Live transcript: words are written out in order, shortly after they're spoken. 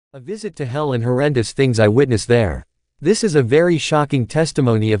A visit to hell and horrendous things I witnessed there. This is a very shocking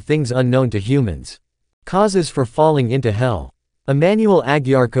testimony of things unknown to humans. Causes for falling into hell. Emmanuel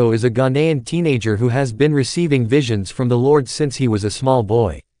Agyarko is a Ghanaian teenager who has been receiving visions from the Lord since he was a small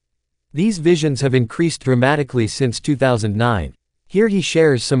boy. These visions have increased dramatically since 2009. Here he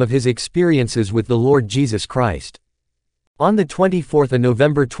shares some of his experiences with the Lord Jesus Christ. On the 24th of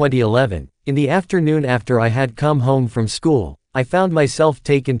November 2011, in the afternoon after I had come home from school, I found myself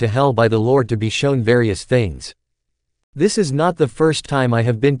taken to hell by the Lord to be shown various things. This is not the first time I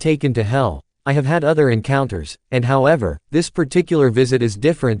have been taken to hell. I have had other encounters, and however, this particular visit is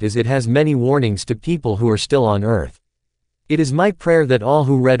different as it has many warnings to people who are still on earth. It is my prayer that all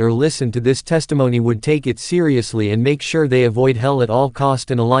who read or listened to this testimony would take it seriously and make sure they avoid hell at all cost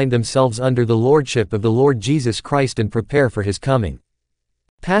and align themselves under the lordship of the Lord Jesus Christ and prepare for his coming.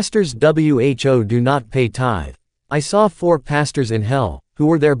 Pastors who do not pay tithe. I saw 4 pastors in hell, who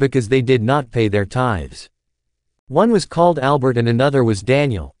were there because they did not pay their tithes. One was called Albert and another was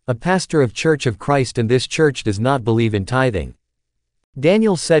Daniel, a pastor of Church of Christ, and this church does not believe in tithing.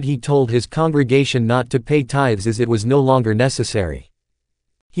 Daniel said he told his congregation not to pay tithes as it was no longer necessary.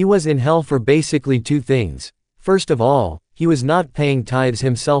 He was in hell for basically 2 things. First of all, he was not paying tithes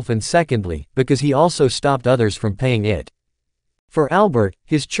himself, and secondly, because he also stopped others from paying it. For Albert,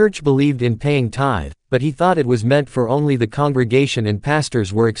 his church believed in paying tithe, but he thought it was meant for only the congregation and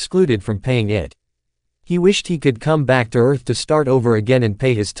pastors were excluded from paying it. He wished he could come back to earth to start over again and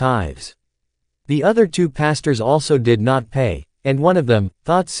pay his tithes. The other 2 pastors also did not pay, and one of them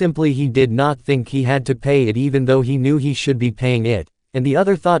thought simply he did not think he had to pay it even though he knew he should be paying it, and the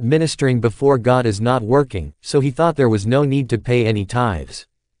other thought ministering before God is not working, so he thought there was no need to pay any tithes.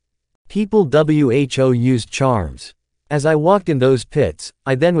 People who used charms. As I walked in those pits,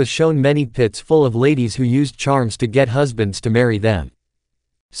 I then was shown many pits full of ladies who used charms to get husbands to marry them.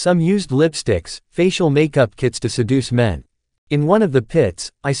 Some used lipsticks, facial makeup kits to seduce men. In one of the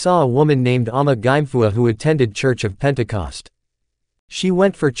pits, I saw a woman named Ama Gaimfua who attended Church of Pentecost. She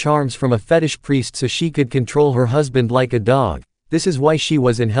went for charms from a fetish priest so she could control her husband like a dog. This is why she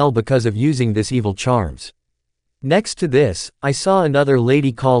was in hell, because of using this evil charms. Next to this, I saw another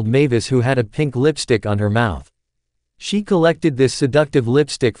lady called Mavis who had a pink lipstick on her mouth. She collected this seductive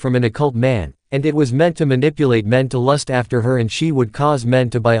lipstick from an occult man, and it was meant to manipulate men to lust after her, and she would cause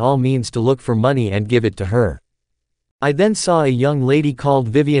men to by all means to look for money and give it to her. I then saw a young lady called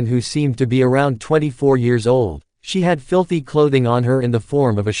Vivian who seemed to be around 24 years old. She had filthy clothing on her in the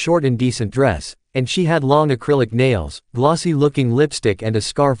form of a short indecent dress, and she had long acrylic nails, glossy-looking lipstick and a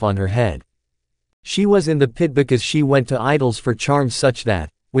scarf on her head. She was in the pit because she went to idols for charms such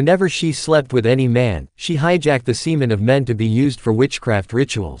that, whenever she slept with any man, she hijacked the semen of men to be used for witchcraft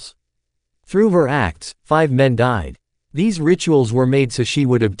rituals. Through her acts, 5 men died. These rituals were made so she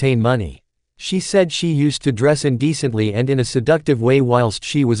would obtain money. She said she used to dress indecently and in a seductive way whilst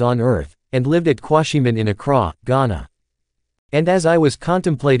she was on earth, and lived at Kwashiman in Accra, Ghana. And as I was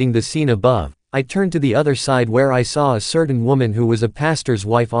contemplating the scene above, I turned to the other side where I saw a certain woman who was a pastor's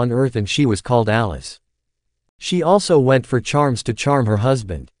wife on earth, and she was called Alice. She also went for charms to charm her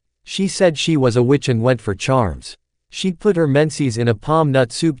husband. She said she was a witch and went for charms. She put her menses in a palm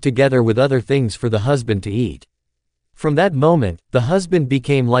nut soup together with other things for the husband to eat. From that moment, the husband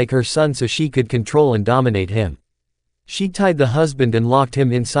became like her son so she could control and dominate him. She tied the husband and locked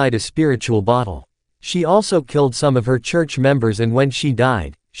him inside a spiritual bottle. She also killed some of her church members, and when she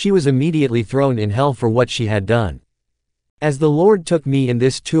died, she was immediately thrown in hell for what she had done. As the Lord took me in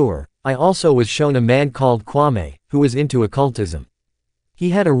this tour, I also was shown a man called Kwame, who was into occultism.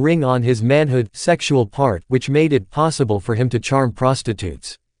 He had a ring on his manhood sexual part which made it possible for him to charm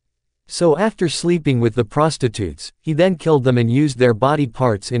prostitutes. So after sleeping with the prostitutes, he then killed them and used their body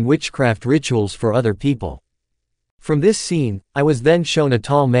parts in witchcraft rituals for other people. From this scene, I was then shown a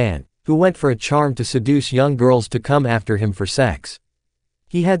tall man, who went for a charm to seduce young girls to come after him for sex.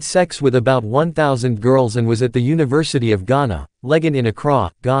 He had sex with about 1,000 girls and was at the University of Ghana, Legon in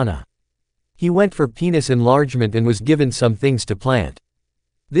Accra, Ghana. He went for penis enlargement and was given some things to plant.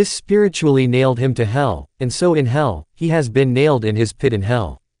 This spiritually nailed him to hell, and so in hell, he has been nailed in his pit in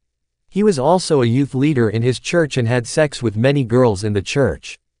hell. He was also a youth leader in his church and had sex with many girls in the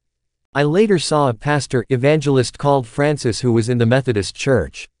church. I later saw a pastor evangelist called Francis who was in the Methodist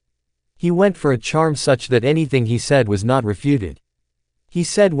church. He went for a charm such that anything he said was not refuted. He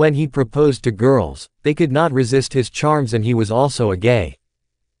said when he proposed to girls, they could not resist his charms, and he was also a gay.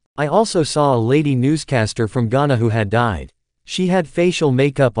 I also saw a lady newscaster from Ghana who had died. She had facial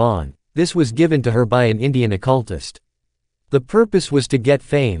makeup on. This was given to her by an Indian occultist. The purpose was to get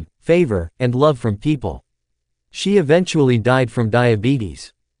fame, favor, and love from people. She eventually died from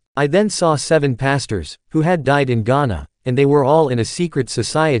diabetes. I then saw 7 pastors, who had died in Ghana, and they were all in a secret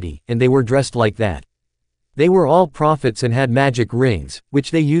society, and they were dressed like that. They were all prophets and had magic rings,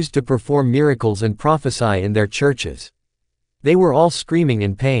 which they used to perform miracles and prophesy in their churches. They were all screaming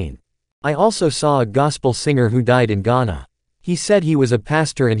in pain. I also saw a gospel singer who died in Ghana. He said he was a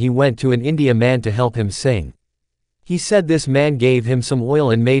pastor and he went to an India man to help him sing. He said this man gave him some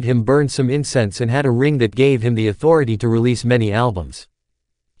oil and made him burn some incense and had a ring that gave him the authority to release many albums.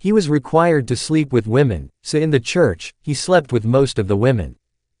 He was required to sleep with women, so in the church, he slept with most of the women.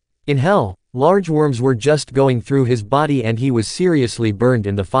 In hell, large worms were just going through his body and he was seriously burned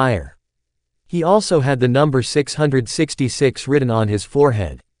in the fire. He also had the number 666 written on his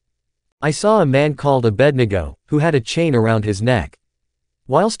forehead. I saw a man called Abednego, who had a chain around his neck.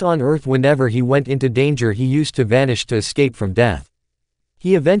 Whilst on earth, whenever he went into danger he used to vanish to escape from death.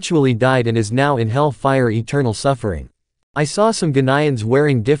 He eventually died and is now in hell fire eternal suffering. I saw some Ghanaians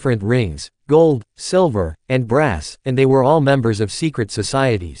wearing different rings, gold, silver, and brass, and they were all members of secret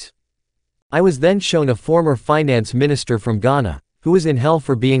societies. I was then shown a former finance minister from Ghana, who was in hell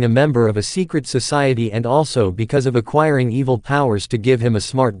for being a member of a secret society and also because of acquiring evil powers to give him a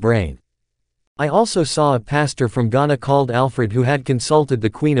smart brain. I also saw a pastor from Ghana called Alfred who had consulted the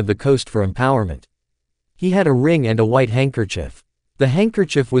Queen of the Coast for empowerment. He had a ring and a white handkerchief. The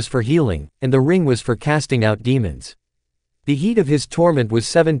handkerchief was for healing, and the ring was for casting out demons. The heat of his torment was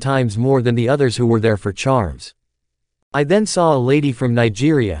 7 times more than the others who were there for charms. I then saw a lady from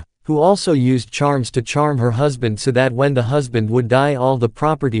Nigeria, who also used charms to charm her husband so that when the husband would die all the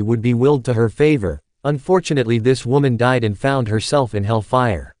property would be willed to her favor. Unfortunately this woman died and found herself in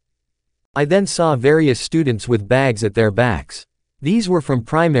hellfire. I then saw various students with bags at their backs. These were from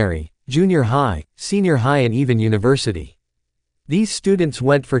primary, junior high, senior high and even university. These students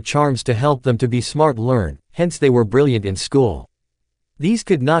went for charms to help them to be smart learn, hence they were brilliant in school. These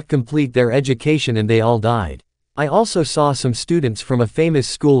could not complete their education and they all died. I also saw some students from a famous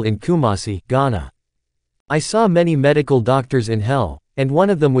school in Kumasi, Ghana. I saw many medical doctors in hell, and one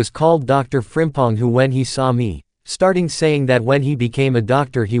of them was called Dr. Frimpong who when he saw me, starting saying that when he became a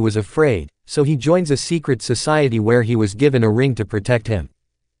doctor he was afraid, so he joins a secret society where he was given a ring to protect him.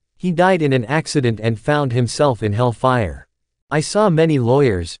 He died in an accident and found himself in hellfire. I saw many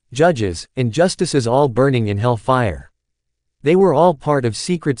lawyers, judges, and justices all burning in hellfire. They were all part of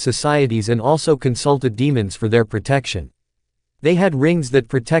secret societies and also consulted demons for their protection. They had rings that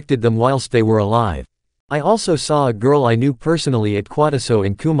protected them whilst they were alive. I also saw a girl I knew personally at Kwadaso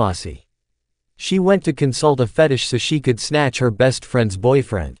in Kumasi. She went to consult a fetish so she could snatch her best friend's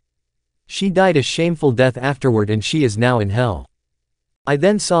boyfriend. She died a shameful death afterward and she is now in hell. I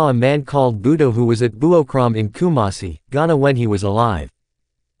then saw a man called Budo who was at Buokram in Kumasi, Ghana when he was alive.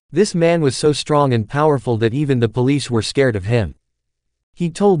 This man was so strong and powerful that even the police were scared of him. He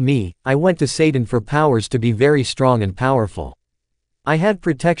told me, I went to Satan for powers to be very strong and powerful. I had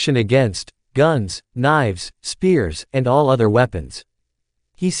protection against guns, knives, spears, and all other weapons.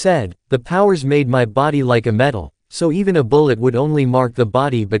 He said, the powers made my body like a metal, so even a bullet would only mark the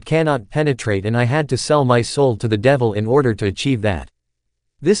body but cannot penetrate and I had to sell my soul to the devil in order to achieve that.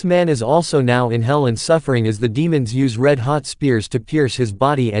 This man is also now in hell and suffering as the demons use red-hot spears to pierce his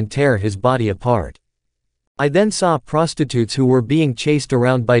body and tear his body apart. I then saw prostitutes who were being chased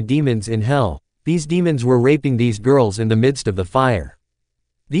around by demons in hell. These demons were raping these girls in the midst of the fire.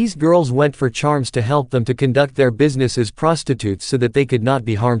 These girls went for charms to help them to conduct their business as prostitutes so that they could not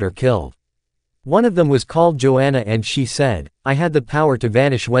be harmed or killed. One of them was called Joanna and she said, I had the power to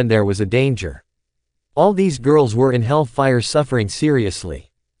vanish when there was a danger. All these girls were in hell fire suffering seriously.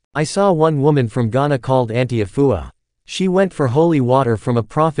 I saw one woman from Ghana called Auntie Afua. She went for holy water from a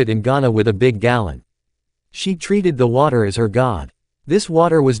prophet in Ghana with a big gallon. She treated the water as her god. This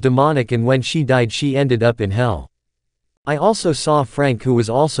water was demonic and when she died she ended up in hell. I also saw Frank who was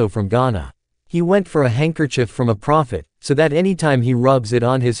also from Ghana. He went for a handkerchief from a prophet, so that anytime he rubs it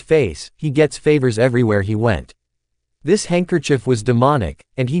on his face, he gets favors everywhere he went. This handkerchief was demonic,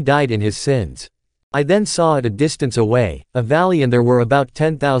 and he died in his sins. I then saw at a distance away, a valley and there were about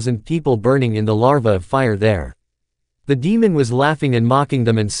 10,000 people burning in the larva of fire there. The demon was laughing and mocking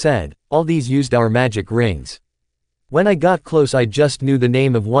them and said, all these used our magic rings. When I got close I just knew the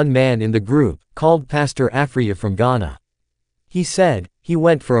name of one man in the group, called Pastor Afriya from Ghana. He said, he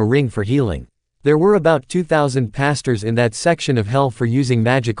went for a ring for healing. There were about 2,000 pastors in that section of hell for using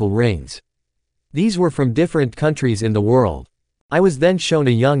magical rings. These were from different countries in the world. I was then shown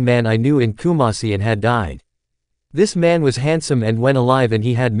a young man I knew in Kumasi and had died. This man was handsome and when alive and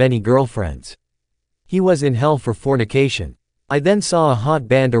he had many girlfriends. He was in hell for fornication. I then saw a hot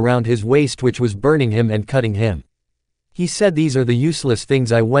band around his waist which was burning him and cutting him. He said these are the useless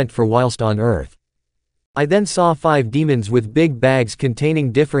things I went for whilst on earth. I then saw 5 demons with big bags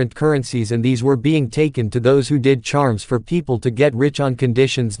containing different currencies, and these were being taken to those who did charms for people to get rich on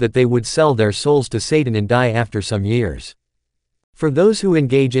conditions that they would sell their souls to Satan and die after some years. For those who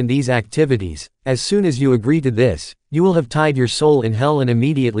engage in these activities, as soon as you agree to this, you will have tied your soul in hell, and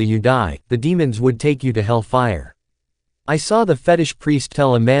immediately you die, the demons would take you to hell fire. I saw the fetish priest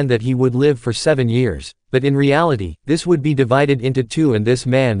tell a man that he would live for 7 years, but in reality, this would be divided into 2 and this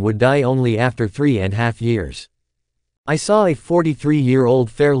man would die only after 3.5 years. I saw a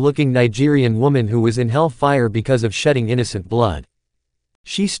 43-year-old fair-looking Nigerian woman who was in hell fire because of shedding innocent blood.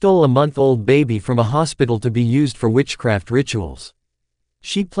 She stole a month-old baby from a hospital to be used for witchcraft rituals.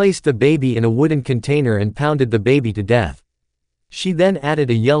 She placed the baby in a wooden container and pounded the baby to death. She then added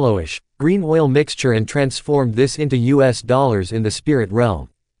a yellowish, green oil mixture and transformed this into US dollars in the spirit realm.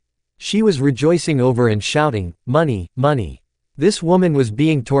 She was rejoicing over and shouting, "Money, money." This woman was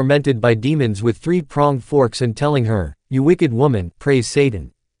being tormented by demons with 3-pronged forks and telling her, "You wicked woman, praise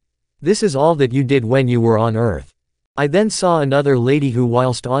Satan. This is all that you did when you were on earth." I then saw another lady who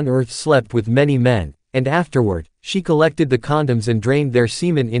whilst on earth slept with many men, and afterward, she collected the condoms and drained their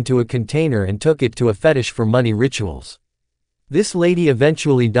semen into a container and took it to a fetish for money rituals. This lady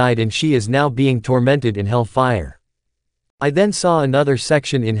eventually died and she is now being tormented in hell fire. I then saw another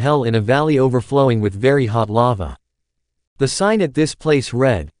section in hell in a valley overflowing with very hot lava. The sign at this place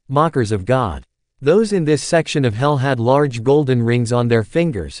read, "Mockers of God." Those in this section of hell had large golden rings on their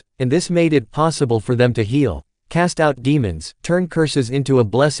fingers, and this made it possible for them to heal, cast out demons, turn curses into a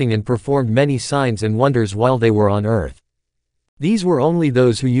blessing, and performed many signs and wonders while they were on earth. These were only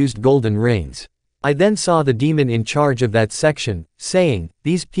those who used golden rings. I then saw the demon in charge of that section, saying,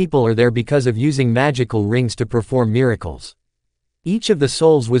 "These people are there because of using magical rings to perform miracles." Each of the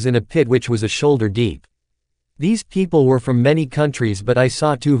souls was in a pit which was a shoulder deep. These people were from many countries, but I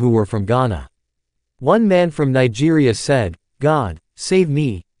saw 2 who were from Ghana. One man from Nigeria said, "God, save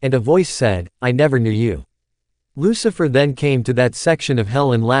me," and a voice said, "I never knew you." Lucifer then came to that section of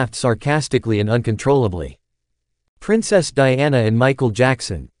hell and laughed sarcastically and uncontrollably. Princess Diana and Michael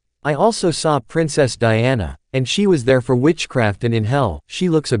Jackson. I also saw Princess Diana, and she was there for witchcraft, and in hell, she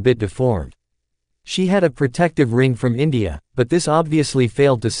looks a bit deformed. She had a protective ring from India, but this obviously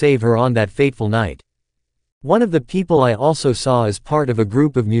failed to save her on that fateful night. One of the people I also saw as part of a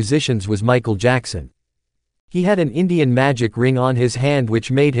group of musicians was Michael Jackson. He had an Indian magic ring on his hand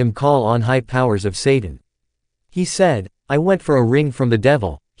which made him call on high powers of Satan. He said, "I went for a ring from the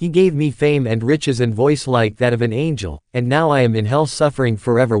devil. He gave me fame and riches and voice like that of an angel, and now I am in hell suffering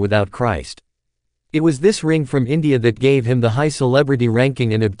forever without Christ." It was this ring from India that gave him the high celebrity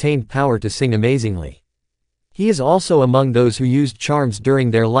ranking and obtained power to sing amazingly. He is also among those who used charms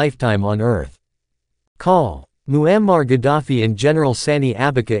during their lifetime on earth. Call Muammar Gaddafi and General Sani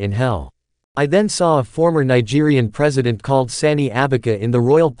Abacha in hell. I then saw a former Nigerian president called Sani Abacha in the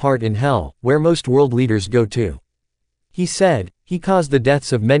royal part in hell, where most world leaders go to. He said, he caused the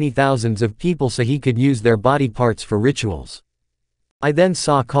deaths of many thousands of people so he could use their body parts for rituals. I then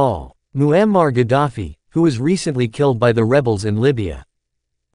saw Col. Muammar Gaddafi, who was recently killed by the rebels in Libya.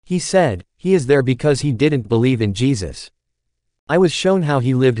 He said, he is there because he didn't believe in Jesus. I was shown how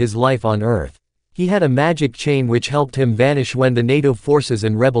he lived his life on earth. He had a magic chain which helped him vanish when the NATO forces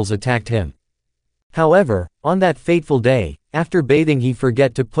and rebels attacked him. However, on that fateful day, after bathing he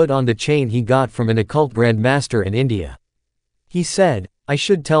forgot to put on the chain he got from an occult grandmaster in India. He said, "I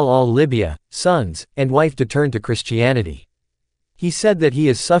should tell all Libya, sons, and wife to turn to Christianity." He said that he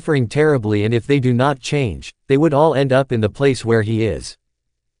is suffering terribly and if they do not change, they would all end up in the place where he is.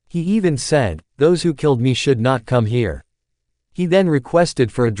 He even said, "Those who killed me should not come here." He then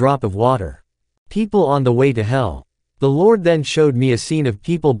requested for a drop of water. People on the way to hell. The Lord then showed me a scene of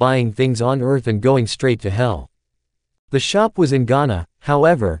people buying things on earth and going straight to hell. The shop was in Ghana,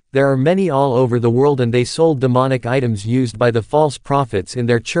 however, there are many all over the world and they sold demonic items used by the false prophets in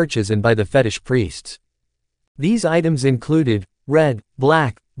their churches and by the fetish priests. These items included red,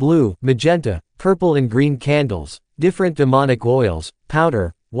 black, blue, magenta, purple and green candles, different demonic oils,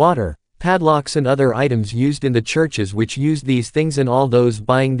 powder, water, padlocks and other items used in the churches which used these things, and all those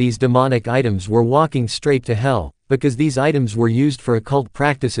buying these demonic items were walking straight to hell, because these items were used for occult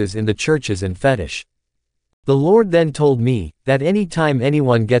practices in the churches and fetish. The Lord then told me, that any time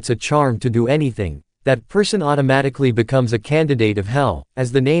anyone gets a charm to do anything, that person automatically becomes a candidate of hell,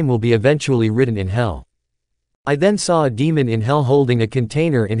 as the name will be eventually written in hell. I then saw a demon in hell holding a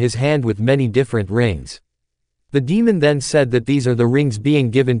container in his hand with many different rings. The demon then said that these are the rings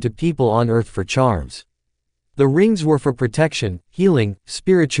being given to people on earth for charms. The rings were for protection, healing,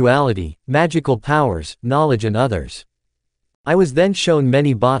 spirituality, magical powers, knowledge and others. I was then shown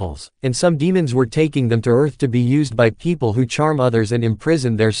many bottles, and some demons were taking them to earth to be used by people who charm others and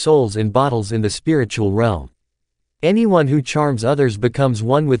imprison their souls in bottles in the spiritual realm. Anyone who charms others becomes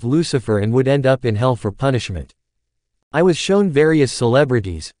one with Lucifer and would end up in hell for punishment. I was shown various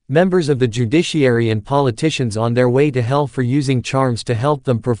celebrities, members of the judiciary and politicians on their way to hell for using charms to help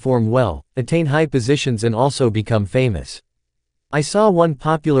them perform well, attain high positions and also become famous. I saw one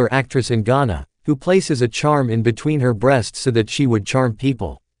popular actress in Ghana, who places a charm in between her breasts so that she would charm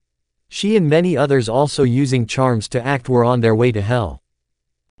people. She and many others also using charms to act were on their way to hell.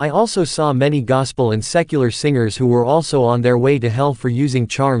 I also saw many gospel and secular singers who were also on their way to hell for using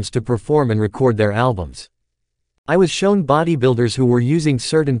charms to perform and record their albums. I was shown bodybuilders who were using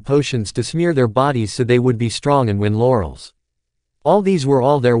certain potions to smear their bodies so they would be strong and win laurels. All these were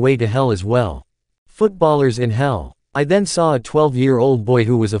all their way to hell as well. Footballers in hell. I then saw a 12-year-old boy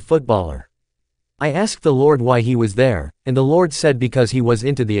who was a footballer. I asked the Lord why he was there, and the Lord said because he was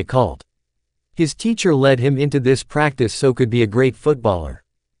into the occult. His teacher led him into this practice so could be a great footballer.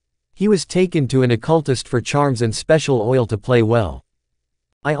 He was taken to an occultist for charms and special oil to play well.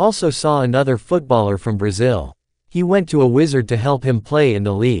 I also saw another footballer from Brazil. He went to a wizard to help him play in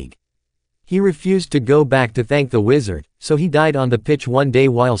the league. He refused to go back to thank the wizard, so he died on the pitch one day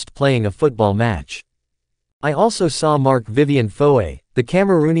whilst playing a football match. I also saw Marc Vivien Foé, the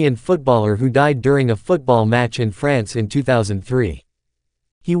Cameroonian footballer who died during a football match in France in 2003.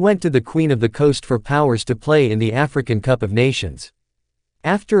 He went to the Queen of the Coast for powers to play in the African Cup of Nations.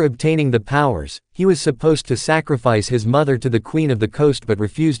 After obtaining the powers, he was supposed to sacrifice his mother to the Queen of the Coast but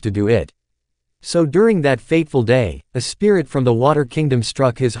refused to do it. So during that fateful day, a spirit from the Water Kingdom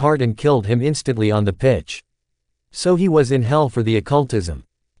struck his heart and killed him instantly on the pitch. So he was in hell for the occultism.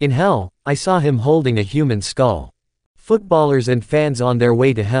 In hell, I saw him holding a human skull. Footballers and fans on their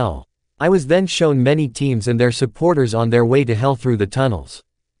way to hell. I was then shown many teams and their supporters on their way to hell through the tunnels.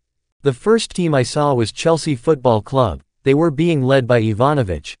 The first team I saw was Chelsea Football Club. They were being led by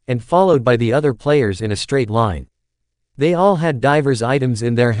Ivanovic, and followed by the other players in a straight line. They all had divers items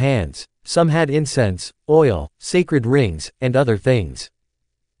in their hands, some had incense, oil, sacred rings, and other things.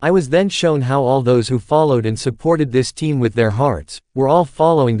 I was then shown how all those who followed and supported this team with their hearts, were all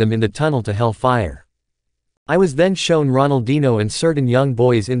following them in the tunnel to hellfire. I was then shown Ronaldinho and certain young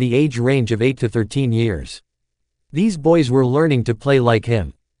boys in the age range of 8 to 13 years. These boys were learning to play like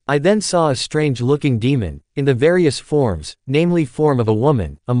him. I then saw a strange-looking demon, in the various forms, namely form of a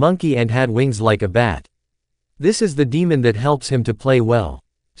woman, a monkey and had wings like a bat. This is the demon that helps him to play well.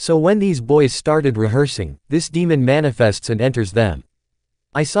 So when these boys started rehearsing, this demon manifests and enters them.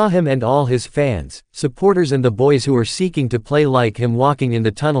 I saw him and all his fans, supporters and the boys who were seeking to play like him walking in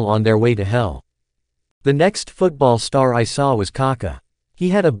the tunnel on their way to hell. The next football star I saw was Kaka. He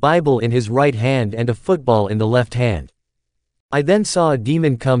had a Bible in his right hand and a football in the left hand. I then saw a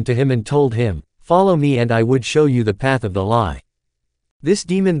demon come to him and told him, "Follow me and I would show you the path of the lie." This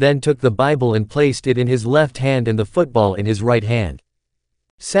demon then took the Bible and placed it in his left hand and the football in his right hand.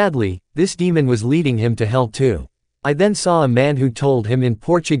 Sadly, this demon was leading him to hell too. I then saw a man who told him in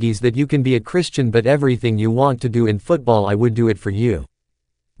Portuguese that you can be a Christian but everything you want to do in football I would do it for you.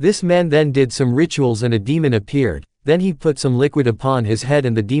 This man then did some rituals and a demon appeared, then he put some liquid upon his head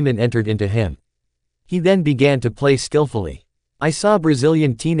and the demon entered into him. He then began to play skillfully. I saw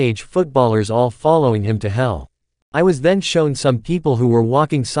Brazilian teenage footballers all following him to hell. I was then shown some people who were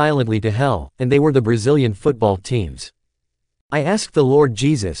walking silently to hell, and they were the Brazilian football teams. I asked the Lord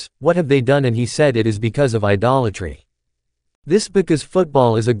Jesus, what have they done, and he said it is because of idolatry. This because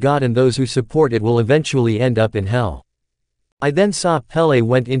football is a god and those who support it will eventually end up in hell. I then saw Pele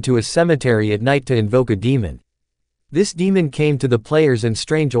went into a cemetery at night to invoke a demon. This demon came to the players and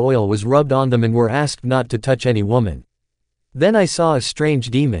strange oil was rubbed on them and were asked not to touch any woman. Then I saw a strange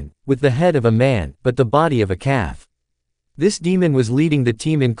demon, with the head of a man, but the body of a calf. This demon was leading the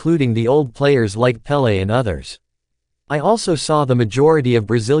team including the old players like Pele and others. I also saw the majority of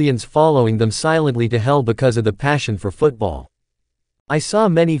Brazilians following them silently to hell because of the passion for football. I saw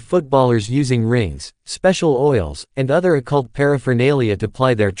many footballers using rings, special oils, and other occult paraphernalia to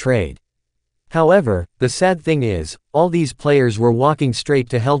ply their trade. However, the sad thing is, all these players were walking straight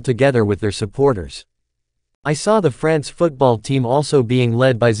to hell together with their supporters. I saw the France football team also being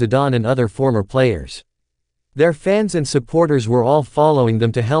led by Zidane and other former players. Their fans and supporters were all following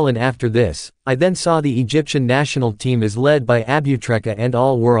them to hell, and after this, I then saw the Egyptian national team is led by Abutreka and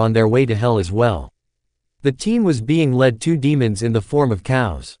all were on their way to hell as well. The team was being led two demons in the form of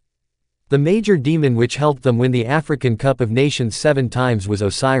cows. The major demon which helped them win the African Cup of Nations 7 times was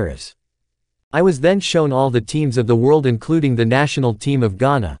Osiris. I was then shown all the teams of the world including the national team of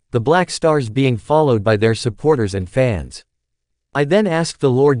Ghana, the Black Stars being followed by their supporters and fans. I then asked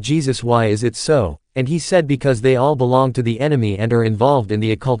the Lord Jesus why is it so, and he said because they all belong to the enemy and are involved in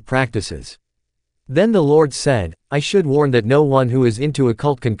the occult practices. Then the Lord said, I should warn that no one who is into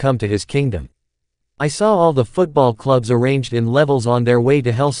occult can come to his kingdom. I saw all the football clubs arranged in levels on their way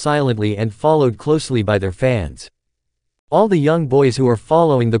to hell silently and followed closely by their fans. All the young boys who are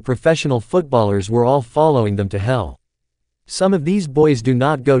following the professional footballers were all following them to hell. Some of these boys do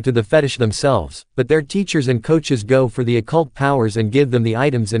not go to the fetish themselves, but their teachers and coaches go for the occult powers and give them the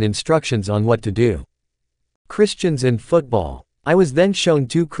items and instructions on what to do. Christians and football. I was then shown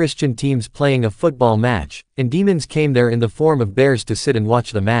 2 Christian teams playing a football match, and demons came there in the form of bears to sit and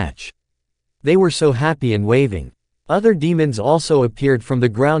watch the match. They were so happy and waving. Other demons also appeared from the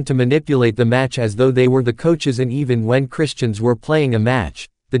ground to manipulate the match as though they were the coaches, and even when Christians were playing a match,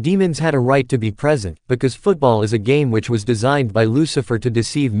 the demons had a right to be present, because football is a game which was designed by Lucifer to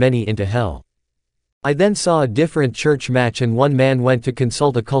deceive many into hell. I then saw a different church match and one man went to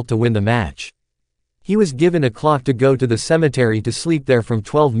consult a cult to win the match. He was given a clock to go to the cemetery to sleep there from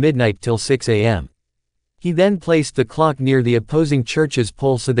 12 midnight till 6 a.m. He then placed the clock near the opposing church's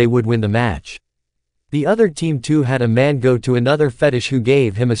pole so they would win the match. The other team too had a man go to another fetish who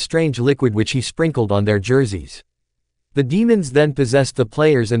gave him a strange liquid which he sprinkled on their jerseys. The demons then possessed the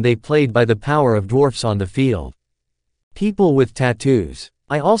players and they played by the power of dwarfs on the field. People with tattoos.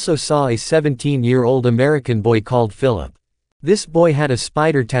 I also saw a 17-year-old American boy called Philip. This boy had a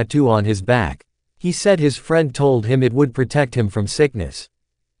spider tattoo on his back. He said his friend told him it would protect him from sickness.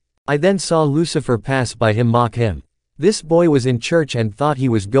 I then saw Lucifer pass by him mock him. This boy was in church and thought he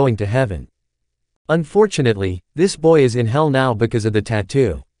was going to heaven. Unfortunately, this boy is in hell now because of the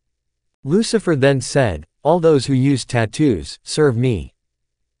tattoo. Lucifer then said, all those who use tattoos, serve me.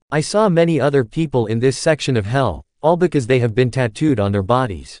 I saw many other people in this section of hell, all because they have been tattooed on their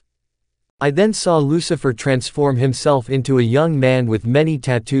bodies. I then saw Lucifer transform himself into a young man with many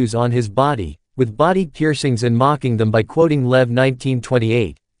tattoos on his body, with body piercings and mocking them by quoting Lev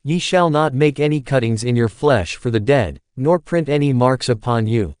 19:28, Ye shall not make any cuttings in your flesh for the dead, nor print any marks upon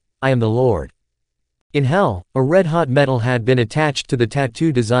you, I am the Lord. In hell, a red-hot metal had been attached to the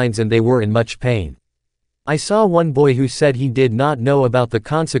tattoo designs and they were in much pain. I saw one boy who said he did not know about the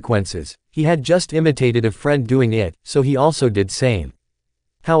consequences, he had just imitated a friend doing it, so he also did same.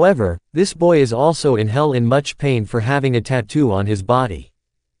 However, this boy is also in hell in much pain for having a tattoo on his body.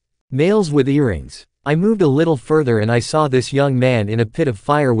 Males with earrings. I moved a little further and I saw this young man in a pit of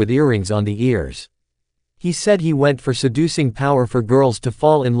fire with earrings on the ears. He said he went for seducing power for girls to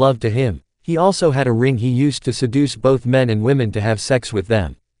fall in love to him. He also had a ring he used to seduce both men and women to have sex with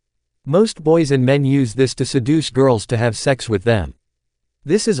them. Most boys and men use this to seduce girls to have sex with them.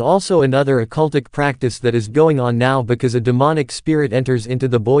 This is also another occultic practice that is going on now because a demonic spirit enters into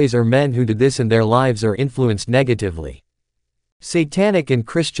the boys or men who do this and their lives are influenced negatively. Satanic and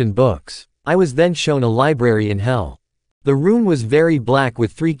Christian books. I was then shown a library in hell. The room was very black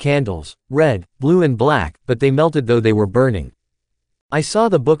with 3 candles, red, blue and black, but they melted though they were burning. I saw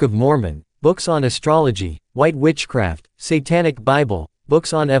the Book of Mormon, books on astrology, white witchcraft, Satanic Bible,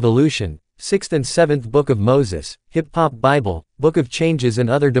 books on evolution, 6th and 7th Book of Moses, Hip-Hop Bible, Book of Changes and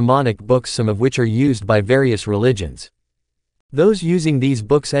other demonic books, some of which are used by various religions. Those using these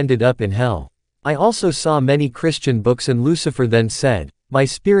books ended up in hell. I also saw many Christian books and Lucifer then said, My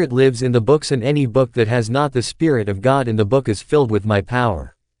spirit lives in the books and any book that has not the Spirit of God in the book is filled with my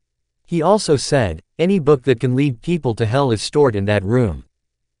power. He also said, any book that can lead people to hell is stored in that room.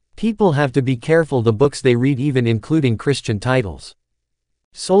 People have to be careful the books they read, even including Christian titles.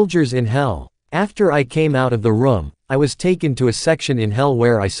 Soldiers in hell. After I came out of the room, I was taken to a section in hell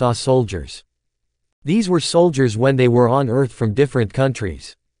where I saw soldiers. These were soldiers when they were on earth from different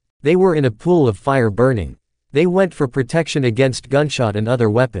countries. They were in a pool of fire burning. They went for protection against gunshot and other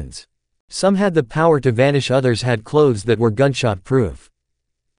weapons. Some had the power to vanish, others had clothes that were gunshot proof.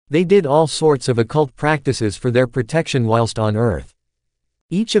 They did all sorts of occult practices for their protection whilst on earth.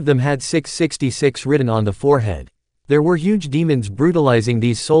 Each of them had 666 written on the forehead. There were huge demons brutalizing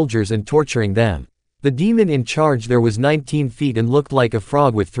these soldiers and torturing them. The demon in charge there was 19 feet and looked like a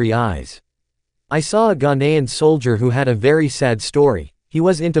frog with 3 eyes. I saw a Ghanaian soldier who had a very sad story. He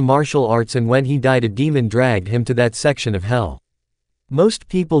was into martial arts and when he died a demon dragged him to that section of hell. Most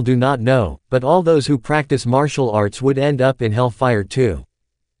people do not know, but all those who practice martial arts would end up in hellfire too.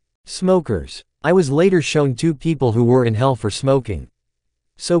 Smokers. I was later shown 2 people who were in hell for smoking.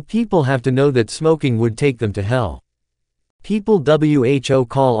 So people have to know that smoking would take them to hell. People who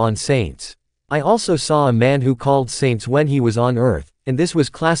call on saints. I also saw a man who called saints when he was on earth, and this was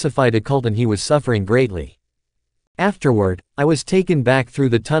classified occult and he was suffering greatly. Afterward, I was taken back through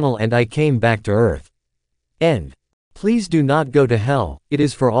the tunnel and I came back to earth. End. Please do not go to hell, it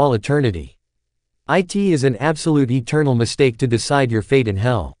is for all eternity. It is an absolute eternal mistake to decide your fate in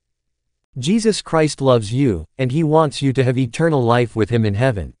hell. Jesus Christ loves you, and he wants you to have eternal life with him in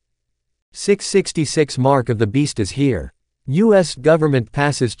heaven. 666 Mark of the Beast is here. U.S. government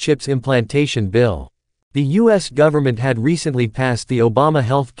passes chips implantation bill. The U.S. government had recently passed the Obama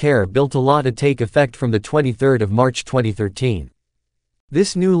Health Care Bill to law to take effect from the 23rd of March 2013.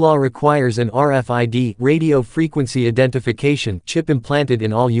 This new law requires an RFID radio frequency identification chip implanted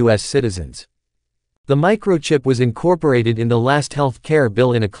in all U.S. citizens. The microchip was incorporated in the last health care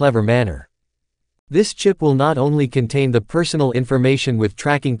bill in a clever manner. This chip will not only contain the personal information with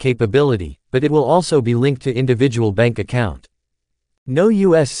tracking capability, but it will also be linked to individual bank account. No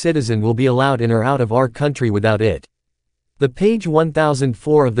U.S. citizen will be allowed in or out of our country without it. The page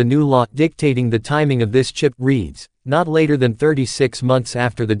 1004 of the new law dictating the timing of this chip reads, not later than 36 months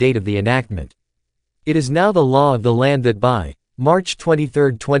after the date of the enactment. It is now the law of the land that by March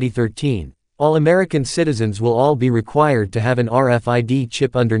 23, 2013, all American citizens will all be required to have an RFID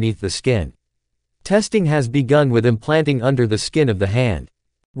chip underneath the skin. Testing has begun with implanting under the skin of the hand.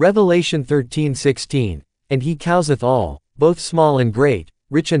 Revelation 13:16, and he causeth all, both small and great,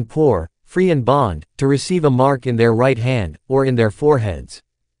 rich and poor, free and bond, to receive a mark in their right hand, or in their foreheads.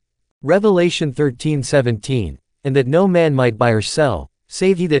 Revelation 13:17, and that no man might buy or sell,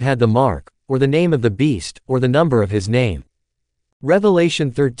 save he that had the mark, or the name of the beast, or the number of his name.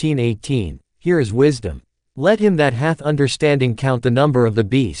 Revelation 13:18, here is wisdom. Let him that hath understanding count the number of the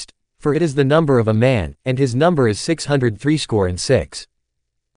beast, for it is the number of a man, and his number is 666.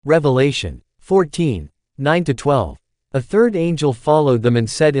 Revelation 14:9-12. A third angel followed them and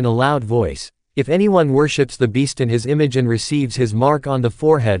said in a loud voice, if anyone worships the beast in his image and receives his mark on the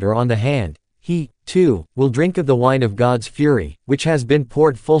forehead or on the hand, he, too, will drink of the wine of God's fury, which has been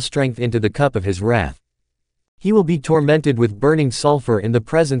poured full strength into the cup of his wrath. He will be tormented with burning sulfur in the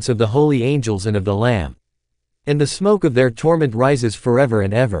presence of the holy angels and of the Lamb. And the smoke of their torment rises forever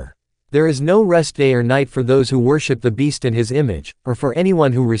and ever. There is no rest day or night for those who worship the beast in his image, or for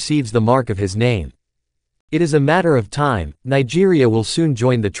anyone who receives the mark of his name. It is a matter of time, Nigeria will soon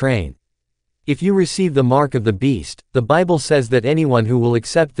join the train. If you receive the mark of the beast, the Bible says that anyone who will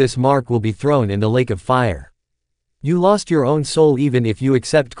accept this mark will be thrown in the lake of fire. You lost your own soul even if you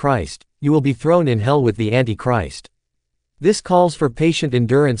accept Christ, you will be thrown in hell with the Antichrist. This calls for patient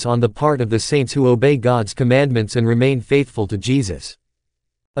endurance on the part of the saints who obey God's commandments and remain faithful to Jesus.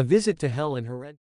 A visit to hell and horrendous.